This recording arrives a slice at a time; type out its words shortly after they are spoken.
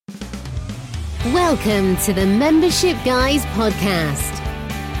Welcome to the Membership Guys podcast.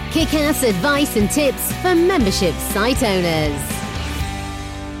 Kick-ass advice and tips for membership site owners.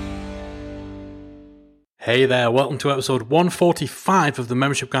 Hey there, welcome to episode 145 of the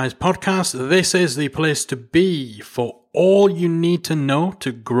Membership Guys podcast. This is the place to be for all you need to know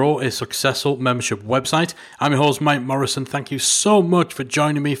to grow a successful membership website. I'm your host, Mike Morrison. Thank you so much for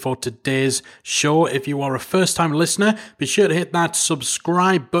joining me for today's show. If you are a first-time listener, be sure to hit that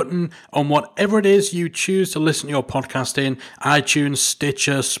subscribe button on whatever it is you choose to listen to your podcast in, iTunes,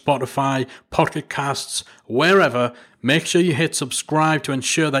 Stitcher, Spotify, Pocket Casts, wherever. Make sure you hit subscribe to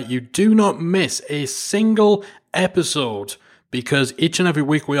ensure that you do not miss a single episode, because each and every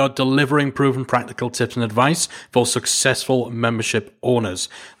week we are delivering proven practical tips and advice for successful membership owners.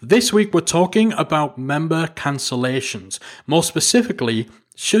 This week we're talking about member cancellations. More specifically,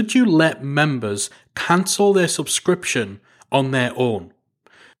 should you let members cancel their subscription on their own?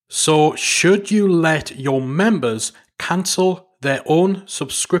 So, should you let your members cancel their own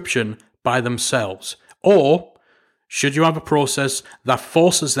subscription by themselves? Or should you have a process that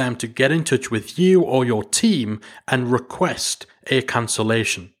forces them to get in touch with you or your team and request a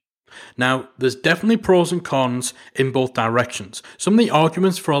cancellation? Now, there's definitely pros and cons in both directions. Some of the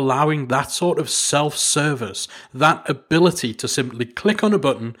arguments for allowing that sort of self-service, that ability to simply click on a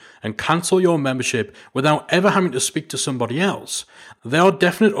button and cancel your membership without ever having to speak to somebody else, there are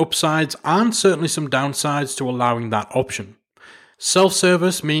definite upsides and certainly some downsides to allowing that option.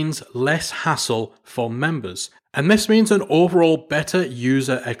 Self-service means less hassle for members, and this means an overall better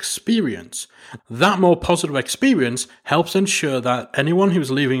user experience. That more positive experience helps ensure that anyone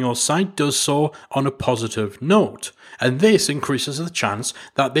who's leaving your site does so on a positive note. And this increases the chance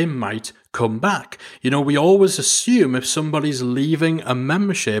that they might come back. You know, we always assume if somebody's leaving a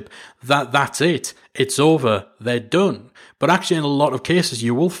membership that that's it. It's over. They're done. But actually, in a lot of cases,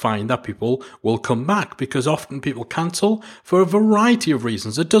 you will find that people will come back, because often people cancel for a variety of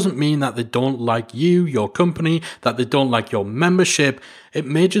reasons. It doesn't mean that they don't like you, your company, that they don't like your membership. It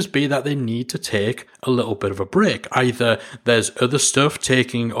may just be that they need to take a little bit of a break. Either there's other stuff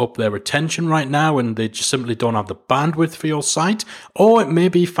taking up their attention right now and they just simply don't have the bandwidth for your site, or it may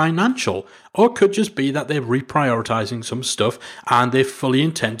be financial, or it could just be that they're reprioritizing some stuff and they fully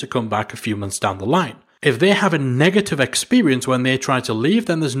intend to come back a few months down the line. If they have a negative experience when they try to leave,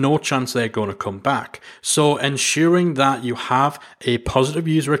 then there's no chance they're going to come back. So ensuring that you have a positive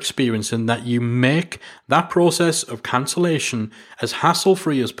user experience and that you make that process of cancellation as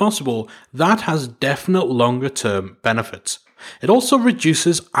hassle-free as possible, that has definite longer-term benefits. It also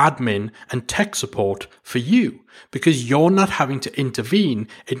reduces admin and tech support for you, because you're not having to intervene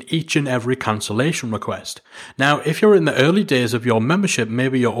in each and every cancellation request. Now, if you're in the early days of your membership,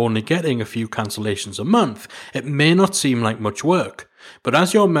 maybe you're only getting a few cancellations a month, it may not seem like much work. But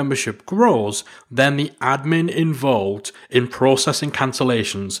as your membership grows, then the admin involved in processing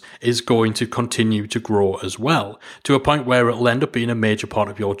cancellations is going to continue to grow as well, to a point where it'll end up being a major part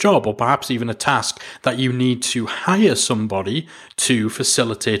of your job, or perhaps even a task that you need to hire somebody to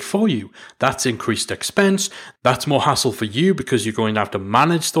facilitate for you. That's increased expense. That's more hassle for you because you're going to have to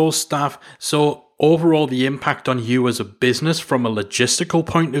manage those staff. So overall, the impact on you as a business from a logistical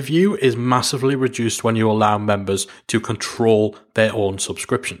point of view is massively reduced when you allow members to control their own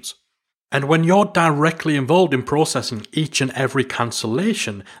subscriptions. And when you're directly involved in processing each and every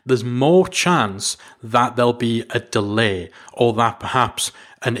cancellation, there's more chance that there'll be a delay, or that perhaps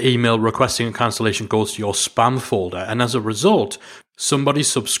an email requesting a cancellation goes to your spam folder. And as a result,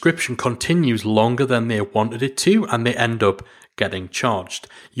 somebody's subscription continues longer than they wanted it to, and they end up getting charged.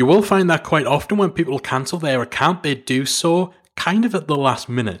 You will find that quite often when people cancel their account, they do so kind of at the last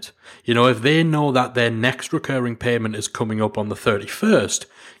minute. You know, if they know that their next recurring payment is coming up on the 31st,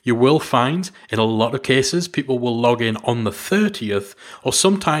 you will find in a lot of cases people will log in on the 30th, or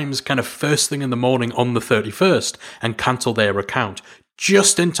sometimes kind of first thing in the morning on the 31st, and cancel their account,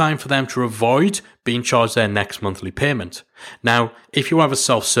 just in time for them to avoid being charged their next monthly payment. Now, if you have a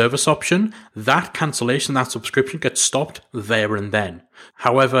self-service option, that cancellation, that subscription gets stopped there and then.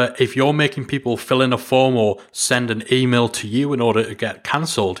 However, if you're making people fill in a form or send an email to you in order to get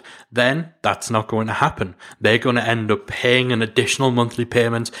cancelled, then that's not going to happen. They're going to end up paying an additional monthly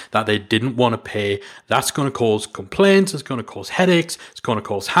payment that they didn't want to pay. That's going to cause complaints, it's going to cause headaches, it's going to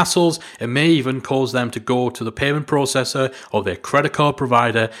cause hassles. It may even cause them to go to the payment processor or their credit card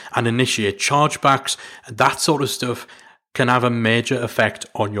provider and initiate chargebacks. That sort of stuff can have a major effect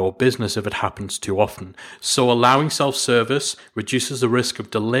on your business if it happens too often. So allowing self-service reduces the risk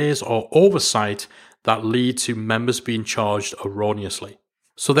of delays or oversight that lead to members being charged erroneously.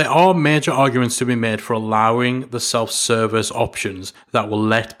 So there are major arguments to be made for allowing the self-service options that will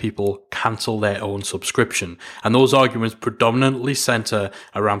let people cancel their own subscription. And those arguments predominantly center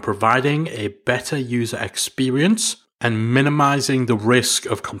around providing a better user experience and minimizing the risk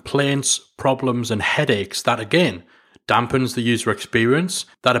of complaints, problems, and headaches that, again, dampens the user experience,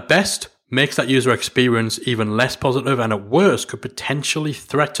 that at best makes that user experience even less positive, and at worst could potentially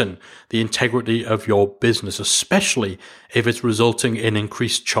threaten the integrity of your business, especially if it's resulting in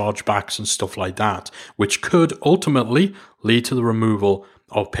increased chargebacks and stuff like that, which could ultimately lead to the removal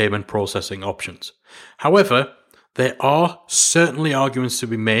of payment processing options. However, there are certainly arguments to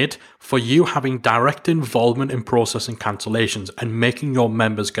be made for you having direct involvement in processing cancellations and making your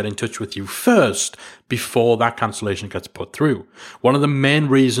members get in touch with you first before that cancellation gets put through. One of the main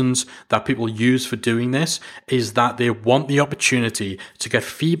reasons that people use for doing this is that they want the opportunity to get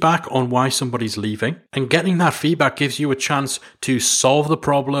feedback on why somebody's leaving, and getting that feedback gives you a chance to solve the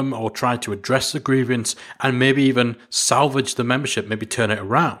problem or try to address the grievance and maybe even salvage the membership, maybe turn it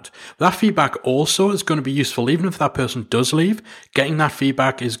around. That feedback also is going to be useful even if that person does leave. Getting that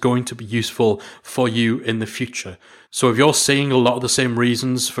feedback is going to be useful for you in the future. So if you're seeing a lot of the same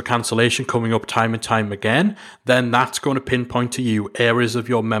reasons for cancellation coming up time and time again, then that's going to pinpoint to you areas of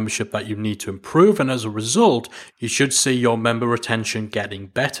your membership that you need to improve. And as a result, you should see your member retention getting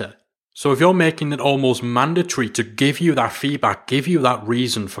better. So if you're making it almost mandatory to give you that feedback, give you that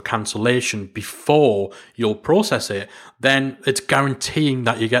reason for cancellation before you'll process it, then it's guaranteeing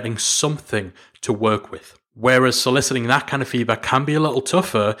that you're getting something to work with. Whereas soliciting that kind of feedback can be a little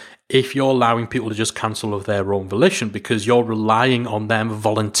tougher if you're allowing people to just cancel of their own volition, because you're relying on them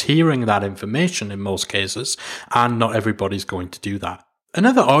volunteering that information in most cases, and not everybody's going to do that.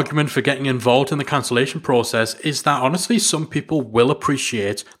 Another argument for getting involved in the cancellation process is that honestly, some people will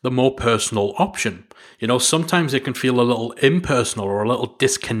appreciate the more personal option. Sometimes it can feel a little impersonal or a little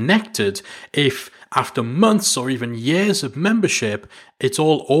disconnected if after months or even years of membership, it's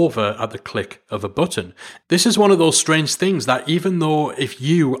all over at the click of a button. This is one of those strange things that even though if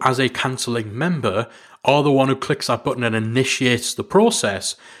you as a cancelling member are the one who clicks that button and initiates the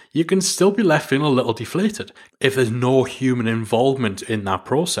process, you can still be left feeling a little deflated if there's no human involvement in that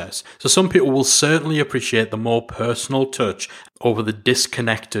process. So some people will certainly appreciate the more personal touch over the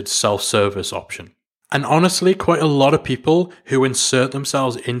disconnected self-service option. And honestly, quite a lot of people who insert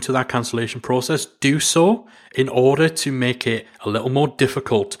themselves into that cancellation process do so in order to make it a little more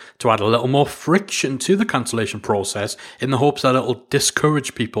difficult, to add a little more friction to the cancellation process in the hopes that it'll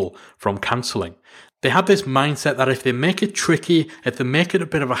discourage people from cancelling. They have this mindset that if they make it tricky, if they make it a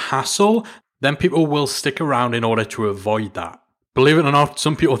bit of a hassle, then people will stick around in order to avoid that. Believe it or not,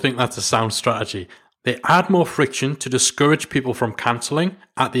 some people think that's a sound strategy. They add more friction to discourage people from cancelling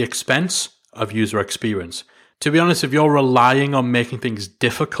at the expense of user experience. To be honest, if you're relying on making things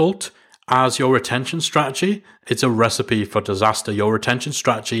difficult as your retention strategy, it's a recipe for disaster. Your retention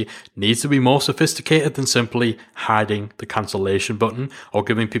strategy needs to be more sophisticated than simply hiding the cancellation button or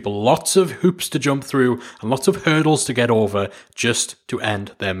giving people lots of hoops to jump through and lots of hurdles to get over just to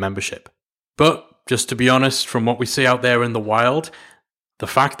end their membership. But just to be honest, from what we see out there in the wild, the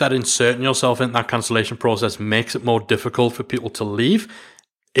fact that inserting yourself in that cancellation process makes it more difficult for people to leave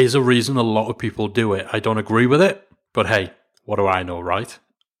is a reason a lot of people do it. I don't agree with it, but hey, what do I know, right?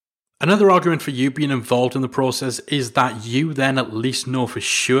 Another argument for you being involved in the process is that you then at least know for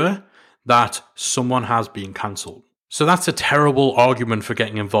sure that someone has been cancelled. So that's a terrible argument for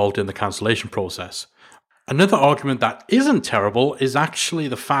getting involved in the cancellation process. Another argument that isn't terrible is actually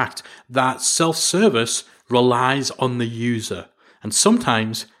the fact that self-service relies on the user, and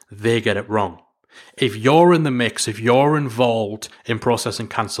sometimes they get it wrong. If you're in the mix, if you're involved in processing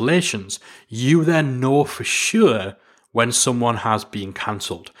cancellations, you then know for sure when someone has been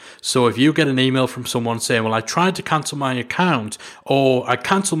cancelled. So if you get an email from someone saying, well, I tried to cancel my account, or I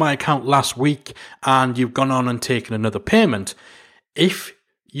cancelled my account last week and you've gone on and taken another payment, if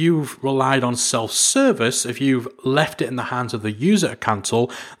you've relied on self-service, if you've left it in the hands of the user to cancel,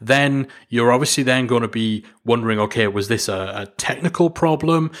 then you're obviously then going to be wondering, okay, was this a technical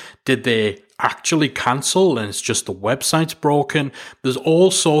problem? Did they actually cancel and it's just the website's broken? There's all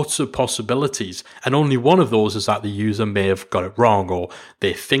sorts of possibilities, and only one of those is that the user may have got it wrong, or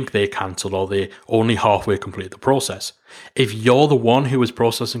they think they cancelled, or they only halfway complete the process. If you're the one who is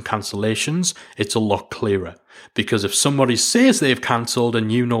processing cancellations, it's a lot clearer, because if somebody says they've cancelled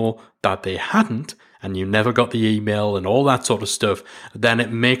and you know that they hadn't, and you never got the email and all that sort of stuff, then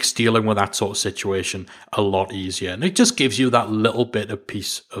it makes dealing with that sort of situation a lot easier, and it just gives you that little bit of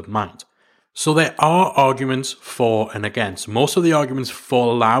peace of mind. So there are arguments for and against. Most of the arguments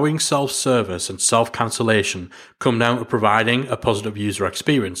for allowing self-service and self-cancellation come down to providing a positive user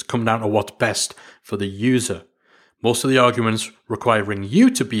experience, come down to what's best for the user. Most of the arguments requiring you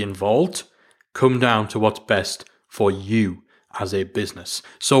to be involved come down to what's best for you as a business.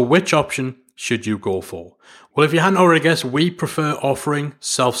 So which option should you go for? Well, if you hadn't already guessed, we prefer offering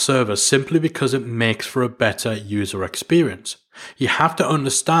self-service simply because it makes for a better user experience. You have to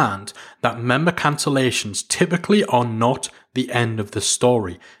understand that member cancellations typically are not the end of the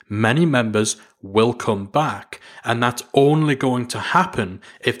story. Many members will come back, and that's only going to happen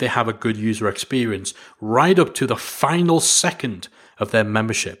if they have a good user experience right up to the final second of their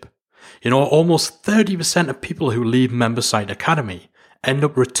membership. Almost 30% of people who leave MemberSite Academy end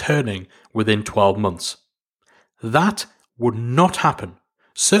up returning within 12 months. That would not happen.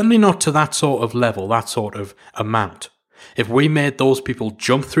 Certainly not to that sort of level, that sort of amount, if we made those people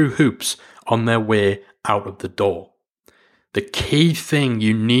jump through hoops on their way out of the door. The key thing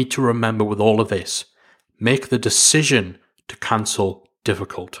you need to remember with all of this, make the decision to cancel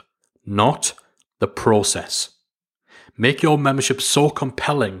difficult, not the process. Make your membership so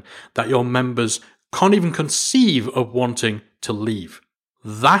compelling that your members can't even conceive of wanting to leave.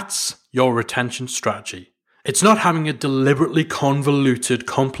 That's your retention strategy. It's not having a deliberately convoluted,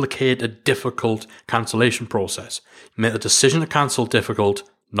 complicated, difficult cancellation process. You make the decision to cancel difficult,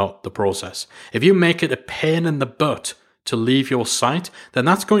 not the process. If you make it a pain in the butt to leave your site, then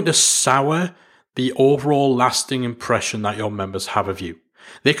that's going to sour the overall lasting impression that your members have of you.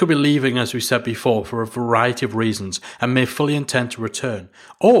 They could be leaving, as we said before, for a variety of reasons and may fully intend to return.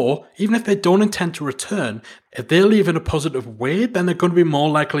 Or, even if they don't intend to return, if they leave in a positive way, then they're going to be more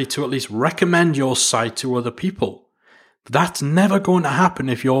likely to at least recommend your site to other people. That's never going to happen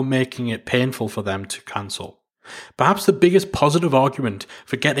if you're making it painful for them to cancel. Perhaps the biggest positive argument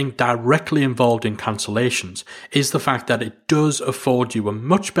for getting directly involved in cancellations is the fact that it does afford you a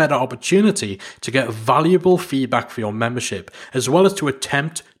much better opportunity to get valuable feedback for your membership, as well as to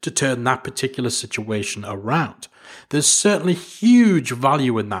attempt to turn that particular situation around. There's certainly huge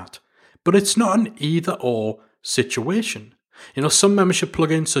value in that, but it's not an either-or situation. Some membership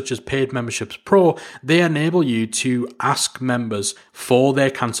plugins such as Paid Memberships Pro, they enable you to ask members for their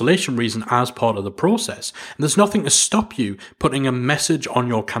cancellation reason as part of the process. And there's nothing to stop you putting a message on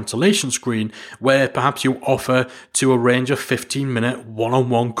your cancellation screen where perhaps you offer to arrange a 15-minute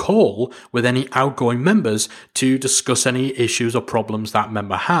one-on-one call with any outgoing members to discuss any issues or problems that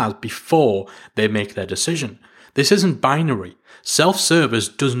member has before they make their decision. This isn't binary. Self-service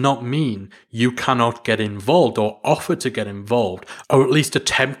does not mean you cannot get involved or offer to get involved, or at least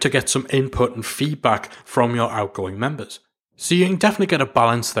attempt to get some input and feedback from your outgoing members. So you can definitely get a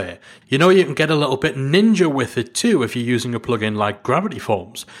balance there. You can get a little bit ninja with it too if you're using a plugin like Gravity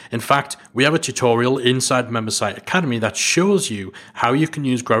Forms. In fact, we have a tutorial inside MemberSite Academy that shows you how you can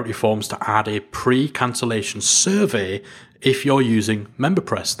use Gravity Forms to add a pre-cancellation survey if you're using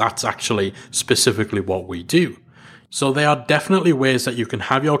MemberPress. That's actually specifically what we do. So there are definitely ways that you can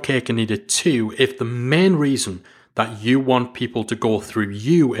have your cake and eat it too if the main reason that you want people to go through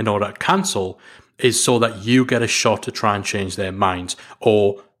you in order to cancel is so that you get a shot to try and change their minds,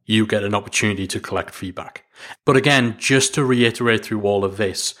 or you get an opportunity to collect feedback. But again, just to reiterate through all of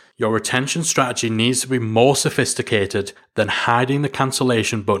this, your retention strategy needs to be more sophisticated than hiding the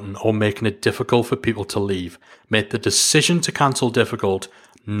cancellation button or making it difficult for people to leave. Make the decision to cancel difficult,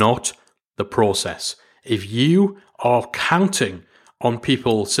 not the process. If you are counting on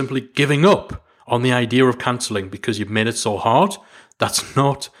people simply giving up on the idea of cancelling because you've made it so hard, that's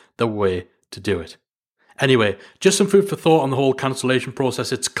not the way to do it. Anyway, just some food for thought on the whole cancellation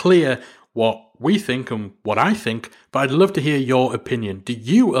process. It's clear what we think and what I think, but I'd love to hear your opinion. Do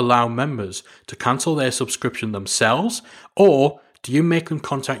you allow members to cancel their subscription themselves, or do you make them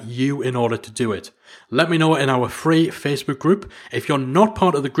contact you in order to do it? Let me know in our free Facebook group. If you're not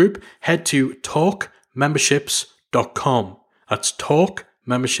part of the group, head to talkmemberships.com. That's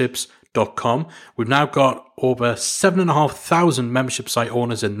talkmemberships.com. We've now got over 7,500 membership site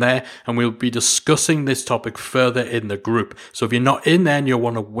owners in there, and we'll be discussing this topic further in the group. So if you're not in there and you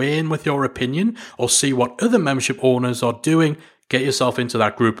want to weigh in with your opinion or see what other membership owners are doing, get yourself into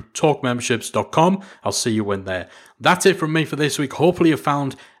that group, talkmemberships.com. I'll see you in there. That's it from me for this week. Hopefully you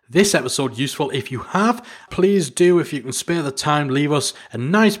found this episode useful. If you have, please do, if you can spare the time, leave us a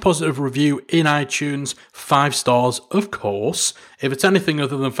nice positive review in iTunes. 5 stars, of course. If it's anything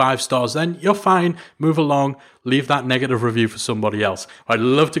other than 5 stars, then you're fine. Move along. Leave that negative review for somebody else. I'd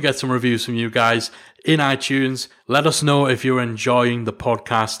love to get some reviews from you guys in iTunes. Let us know if you're enjoying the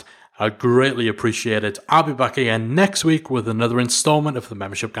podcast. I'd greatly appreciate it. I'll be back again next week with another installment of the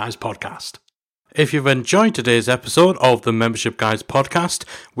Membership Guys podcast. If you've enjoyed today's episode of the Membership Guys podcast,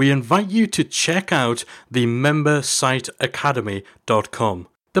 we invite you to check out the membersiteacademy.com.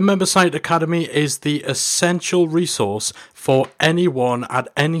 The Member Site Academy is the essential resource for anyone at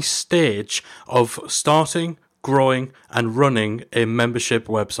any stage of starting, growing, and running a membership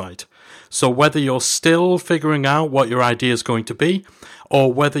website. So whether you're still figuring out what your idea is going to be,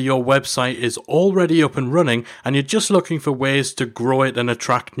 or whether your website is already up and running and you're just looking for ways to grow it and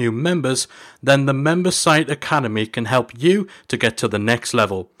attract new members, then the Member Site Academy can help you to get to the next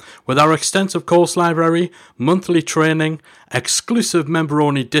level. With our extensive course library, monthly training, exclusive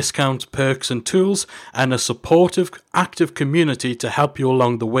member-only discounts, perks and tools, and a supportive, active community to help you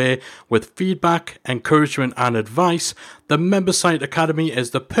along the way with feedback, encouragement and advice, the Member Site Academy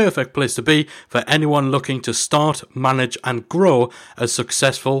is the perfect place to be for anyone looking to start, manage and grow a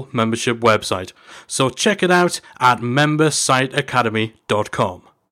successful membership website. So check it out at membersiteacademy.com.